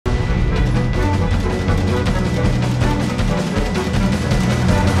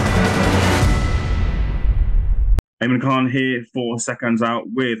Ayman Khan here for Seconds Out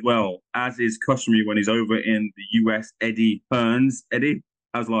with, well, as is customary when he's over in the US, Eddie Hearns. Eddie,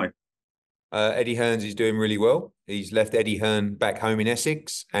 how's life? Eddie Hearns is doing really well. He's left Eddie Hearn back home in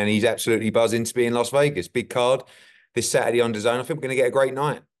Essex, and he's absolutely buzzing to be in Las Vegas. Big card this Saturday on DAZN. I think we're going to get a great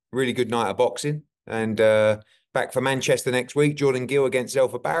night. Really good night of boxing. And back for Manchester next week, Jordan Gill against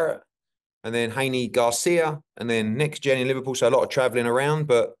Alpha Barrett, and then Haney Garcia, and then next gen in Liverpool. So a lot of travelling around,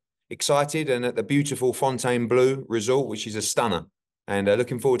 but excited and at the beautiful Fontainebleau resort, which is a stunner. And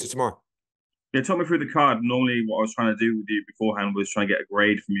looking forward to tomorrow. Yeah, talk me through the card. Normally, what I was trying to do with you beforehand was trying to get a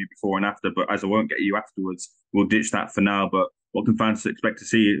grade from you before and after, but as I won't get you afterwards, we'll ditch that for now. But what can fans expect to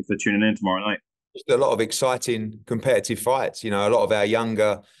see if they're tuning in tomorrow night? Just a lot of exciting competitive fights. You know, a lot of our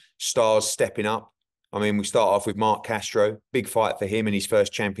younger stars stepping up. I mean, we start off with Mark Castro, big fight for him in his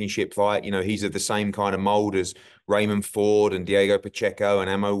first championship fight. You know, he's of the same kind of mold as Raymond Ford and Diego Pacheco and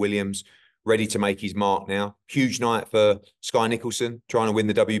Amo Williams, ready to make his mark now. Huge night for Sky Nicholson, trying to win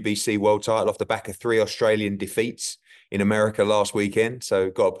the WBC world title off the back of 3 Australian defeats in America last weekend. So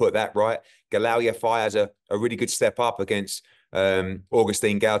got to put that right. Galal Yafai has a really good step up against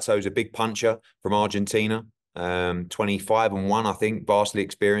Augustine Gauto is a big puncher from Argentina. 25-1, I think, vastly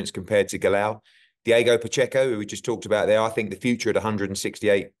experienced compared to Galal. Diego Pacheco, who we just talked about there, I think the future at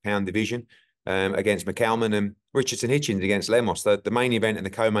 168-pound division against McCalman, and Richardson Hitchens against Lemos. The main event and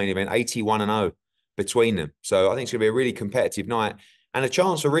the co-main event, 81-0 between them. So I think it's going to be a really competitive night. And a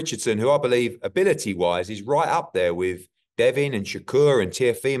chance for Richardson, who I believe ability-wise is right up there with Devin and Shakur and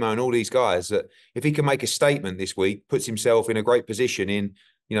Tiafimo and all these guys, that if he can make a statement this week, puts himself in a great position in,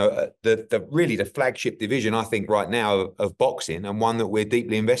 you know, the really the flagship division, I think, right now of boxing, and one that we're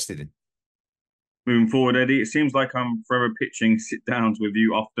deeply invested in. Moving forward, Eddie, it seems like I'm forever pitching sit downs with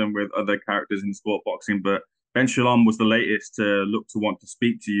you, often with other characters in sport boxing, but Ben Shalom was the latest to look to want to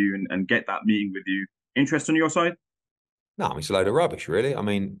speak to you and get that meeting with you. Interest on your side? No, I mean, it's a load of rubbish, really. I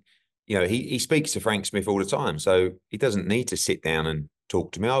mean, you know, he speaks to Frank Smith all the time, so he doesn't need to sit down and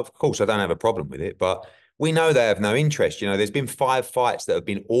talk to me. Of course, I don't have a problem with it, but we know they have no interest. You know, there's been 5 fights that have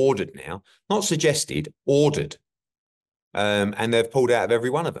been ordered now, not suggested, ordered, and they've pulled out of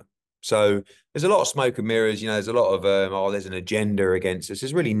every one of them. So there's a lot of smoke and mirrors. You know, there's a lot of oh, there's an agenda against us.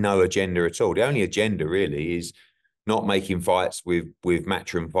 There's really no agenda at all. The only agenda really is not making fights with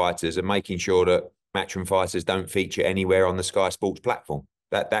Matchroom fighters and making sure that Matchroom fighters don't feature anywhere on the Sky Sports platform.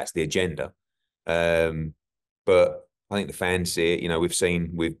 That's the agenda. But I think the fans see it. You know, we've seen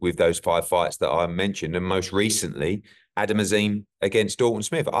with those 5 fights that I mentioned, and most recently Adam Azim against Dalton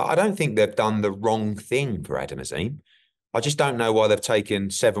Smith. I don't think they've done the wrong thing for Adam Azim. I just don't know why they've taken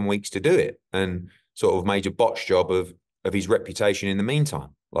 7 weeks to do it and sort of made a botch job of his reputation in the meantime.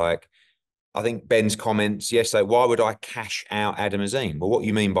 Like, I think Ben's comments yesterday, why would I cash out Adam Azim? Well, what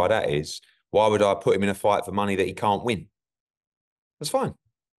you mean by that is, why would I put him in a fight for money that he can't win? That's fine.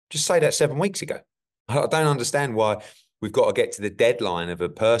 Just say that 7 weeks ago. I don't understand why we've got to get to the deadline of a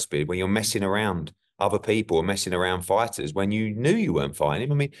purse bid when you're messing around other people or messing around fighters when you knew you weren't fighting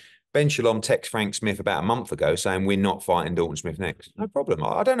him. I mean, Ben Shalom texted Frank Smith about a month ago saying we're not fighting Dalton Smith next. No problem.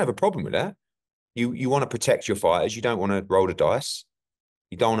 I don't have a problem with that. You want to protect your fighters. You don't want to roll the dice.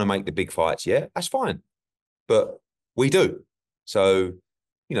 You don't want to make the big fights yet. That's fine. But we do. So,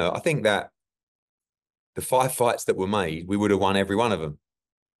 you know, I think that the 5 fights that were made, we would have won every one of them.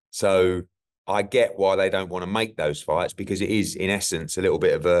 So I get why they don't want to make those fights, because it is, in essence, a little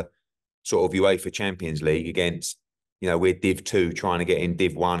bit of a sort of UEFA Champions League against, you know, we're Div 2 trying to get in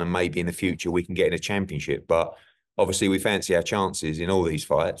Div 1, and maybe in the future we can get in a championship. But obviously we fancy our chances in all these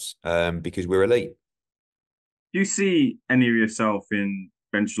fights because we're elite. Do you see any of yourself in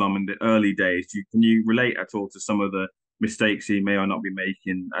Ben Shalom in the early days? Can you relate at all to some of the mistakes he may or not be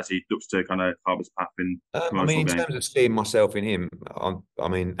making as he looks to kind of carve his path in the I mean, promotional in game? terms of seeing myself in him, I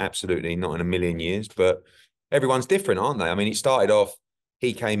mean, absolutely not in a million years, but everyone's different, aren't they? I mean, it started off,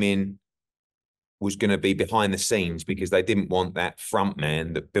 he came in, was going to be behind the scenes because they didn't want that front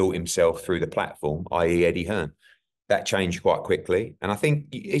man that built himself through the platform, i.e. Eddie Hearn. That changed quite quickly. And I think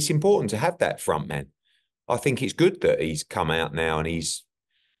it's important to have that front man. I think it's good that he's come out now and he's,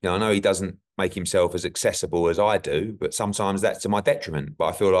 you know, I know he doesn't make himself as accessible as I do, but sometimes that's to my detriment. But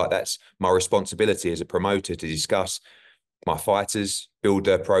I feel like that's my responsibility as a promoter to discuss my fighters, build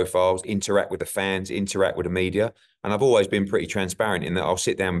their profiles, interact with the fans, interact with the media. And I've always been pretty transparent in that I'll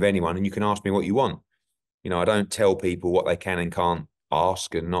sit down with anyone and you can ask me what you want. You know, I don't tell people what they can and can't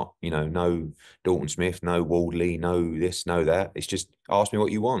ask, and not, you know, no Dalton Smith, no Waldley, no this, no that. It's just ask me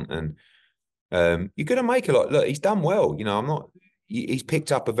what you want. And you're going to make a lot. Look, he's done well. You know, he's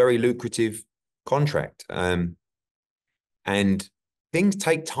picked up a very lucrative contract. And things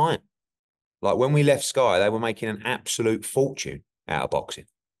take time. Like when we left Sky, they were making an absolute fortune out of boxing.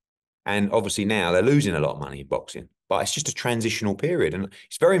 And obviously now they're losing a lot of money in boxing, but it's just a transitional period. And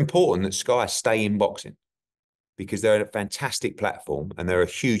it's very important that Sky stay in boxing because they're a fantastic platform and they're a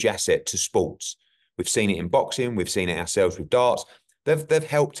huge asset to sports. We've seen it in boxing. We've seen it ourselves with darts. They've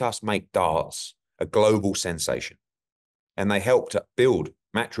helped us make darts a global sensation. And they helped build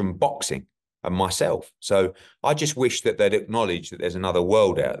Matchroom boxing and myself. So I just wish that they'd acknowledge that there's another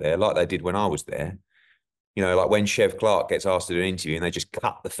world out there like they did when I was there. You know, like when Chev Clark gets asked to do an interview and they just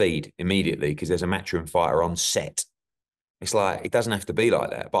cut the feed immediately because there's a Matchroom fighter on set. It's like, it doesn't have to be like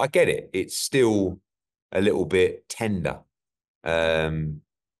that. But I get it. It's still a little bit tender. But,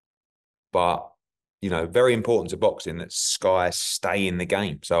 you know, very important to boxing that Sky stay in the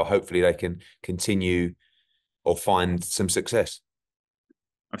game. So hopefully they can continue or find some success.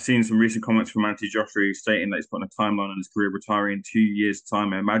 I've seen some recent comments from Anthony Joshua stating that he's putting a timeline on his career retiring in 2 years'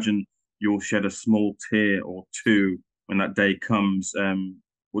 time. I imagine you'll shed a small tear or two when that day comes.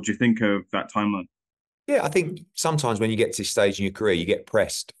 What do you think of that timeline? Yeah, I think sometimes when you get to this stage in your career, you get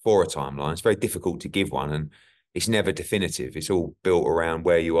pressed for a timeline. It's very difficult to give one, and it's never definitive. It's all built around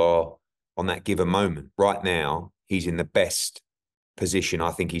where you are on that given moment. Right now, he's in the best position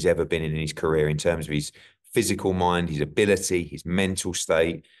I think he's ever been in his career in terms of his physical mind, his ability, his mental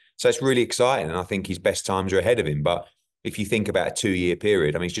state. So it's really exciting, and I think his best times are ahead of him. But if you think about a 2 year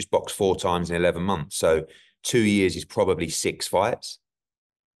period, I mean, he's just boxed 4 times in 11 months. So 2 years is probably 6 fights.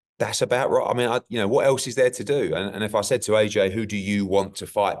 That's about right. I mean, you know, what else is there to do? And if I said to AJ, who do you want to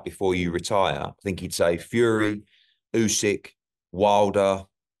fight before you retire? I think he'd say Fury, Usyk, Wilder,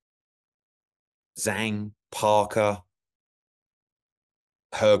 Zhang, Parker,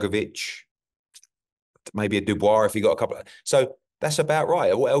 Hergovich, maybe a Dubois if he got a couple. So that's about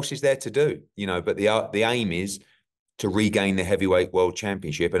right. What else is there to do? You know, but the aim is to regain the heavyweight world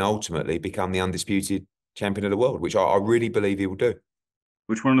championship and ultimately become the undisputed champion of the world, which I really believe he will do.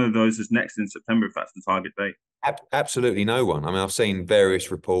 Which one of those is next in September, if that's the target date? Absolutely no one. I mean, I've seen various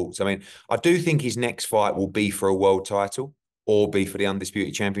reports. I mean, I do think his next fight will be for a world title or be for the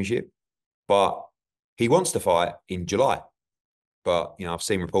undisputed championship, but he wants to fight in July. But, you know, I've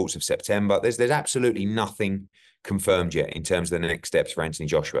seen reports of September. There's absolutely nothing confirmed yet in terms of the next steps for Anthony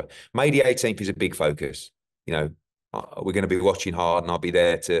Joshua. May the 18th is a big focus. You know, we're going to be watching hard, and I'll be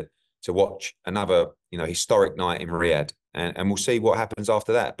there to watch another, you know, historic night in Riyadh. And we'll see what happens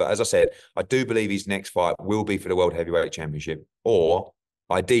after that. But as I said, I do believe his next fight will be for the World Heavyweight Championship, or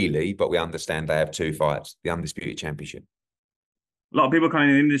ideally, but we understand they have 2 fights, the Undisputed Championship. A lot of people kind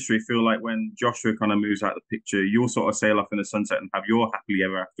of in the industry feel like when Joshua kind of moves out of the picture, you'll sort of sail off in the sunset and have your happily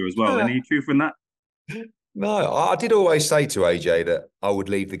ever after as well. Any truth in that? No, I did always say to AJ that I would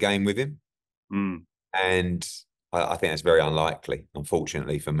leave the game with him. Mm. And I think that's very unlikely,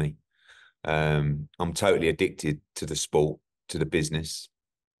 unfortunately for me. I'm totally addicted to the sport, to the business.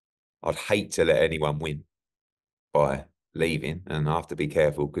 I'd hate to let anyone win by leaving, and I have to be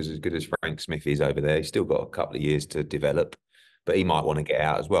careful because as good as Frank Smith is over there, he's still got a couple of years to develop, but he might want to get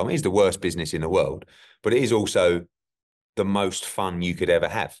out as well. I mean, it's the worst business in the world, but it is also the most fun you could ever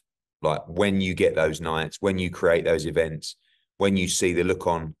have. Like when you get those nights, when you create those events, when you see the look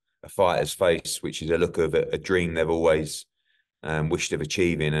on a fighter's face, which is a look of a dream they've always wished of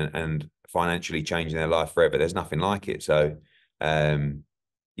achieving and financially changing their life forever. There's nothing like it. So,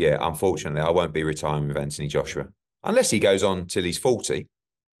 yeah, unfortunately, I won't be retiring with Anthony Joshua. Unless he goes on till he's 40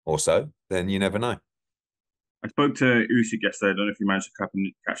 or so, then you never know. I spoke to Usyk yesterday. I don't know if you managed to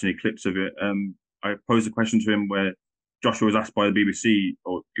catch any clips of it. I posed a question to him where Joshua was asked by the BBC,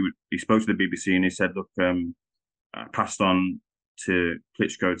 or he spoke to the BBC, and he said, "Look, I passed on to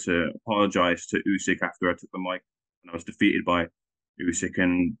Klitschko to apologise to Usyk after I took the mic and I was defeated by Usyk,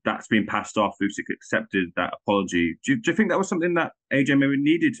 and that's been passed off. Usyk accepted that apology. Do you think that was something that AJ maybe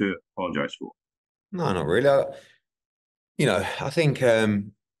needed to apologise for?" No, not really. You know, I think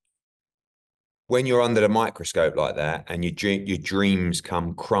when you're under the microscope like that and your dreams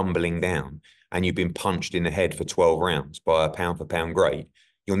come crumbling down and you've been punched in the head for 12 rounds by a pound for pound great,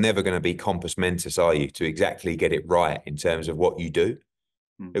 you're never going to be compos mentis, are you, to exactly get it right in terms of what you do.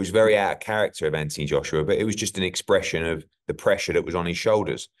 It was very out of character of Anthony Joshua, but it was just an expression of the pressure that was on his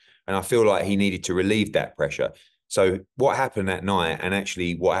shoulders. And I feel like he needed to relieve that pressure. So what happened that night and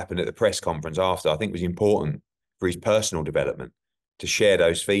actually what happened at the press conference after, I think was important for his personal development to share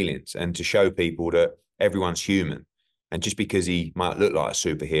those feelings and to show people that everyone's human. And just because he might look like a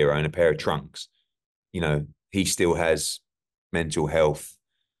superhero in a pair of trunks, you know, he still has mental health,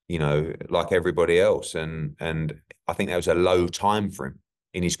 you know, like everybody else. And I think that was a low time for him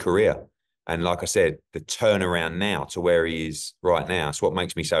in his career. And like I said, the turnaround now to where he is right now, it's what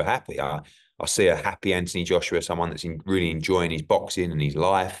makes me so happy. I I see a happy Anthony Joshua, someone that's really enjoying his boxing and his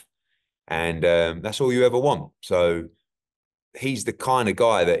life. And that's all you ever want. So he's the kind of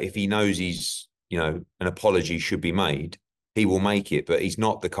guy that if he knows an apology should be made, he will make it. But he's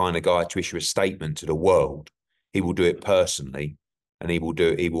not the kind of guy to issue a statement to the world. He will do it personally, and he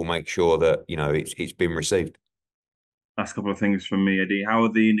will make sure that, it's been received. Last couple of things from me, Eddie. How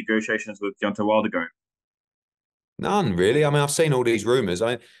are the negotiations with Deontay Wilder going? None really. I mean, I've seen all these rumors.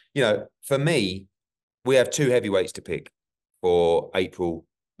 For me, we have two heavyweights to pick for April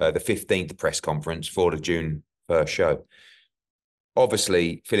the 15th press conference for the June 1st show.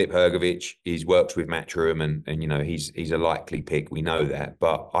 Obviously, Filip Hrgović, he's worked with Matchroom and he's a likely pick. We know that.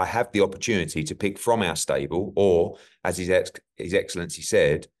 But I have the opportunity to pick from our stable, or as His Excellency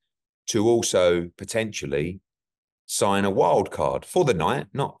said, to also potentially sign a wild card for the night,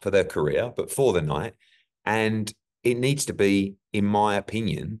 not for their career, but for the night. And it needs to be, in my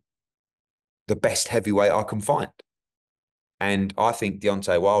opinion, the best heavyweight I can find. And I think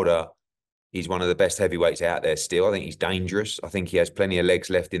Deontay Wilder is one of the best heavyweights out there still. I think he's dangerous. I think he has plenty of legs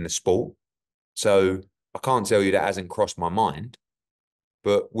left in the sport. So I can't tell you that hasn't crossed my mind.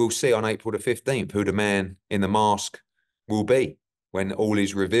 But we'll see on April the 15th who the man in the mask will be when all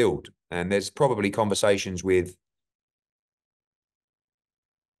is revealed. And there's probably conversations with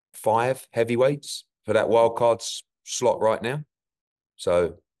 5 heavyweights for that wild card slot right now.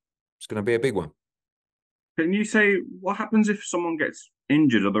 So it's going to be a big one. Can you say what happens if someone gets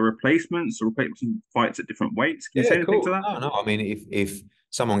injured? Are there replacements or replacement fights at different weights? Can you say anything to that? No. I mean, if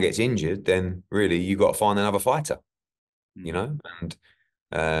someone gets injured, then really you got to find another fighter,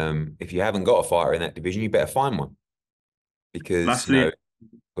 And if you haven't got a fighter in that division, you better find one. Because, Lastly,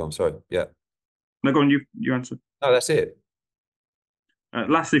 oh, I'm sorry. Yeah. No, go on, you answer. No, that's it.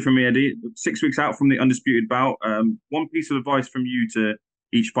 Lastly, from me, Eddie, 6 weeks out from the undisputed bout, one piece of advice from you to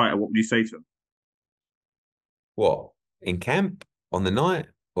each fighter, what would you say to them? What? In camp? On the night?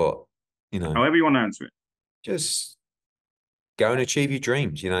 What? However you want to answer it. Just go and achieve your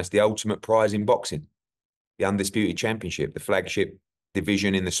dreams. It's the ultimate prize in boxing. The undisputed championship, the flagship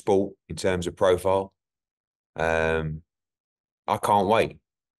division in the sport in terms of profile. I can't wait.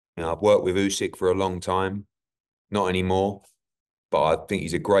 I've worked with Usyk for a long time. Not anymore. But I think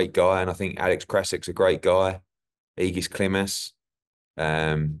he's a great guy, and I think Alex Krasik's a great guy. Egis Klimas.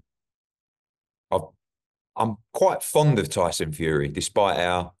 I'm quite fond of Tyson Fury, despite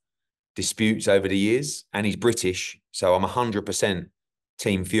our disputes over the years, and he's British, so I'm 100%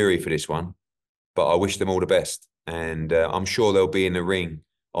 Team Fury for this one. But I wish them all the best, and I'm sure they'll be in the ring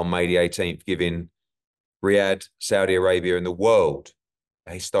on May the 18th, giving Riyadh, Saudi Arabia, and the world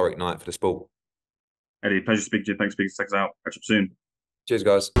a historic night for the sport. Eddie, pleasure speaking to you. Thanks for speaking to SecondsOut. Catch up soon. Cheers,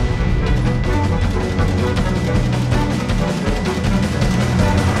 guys.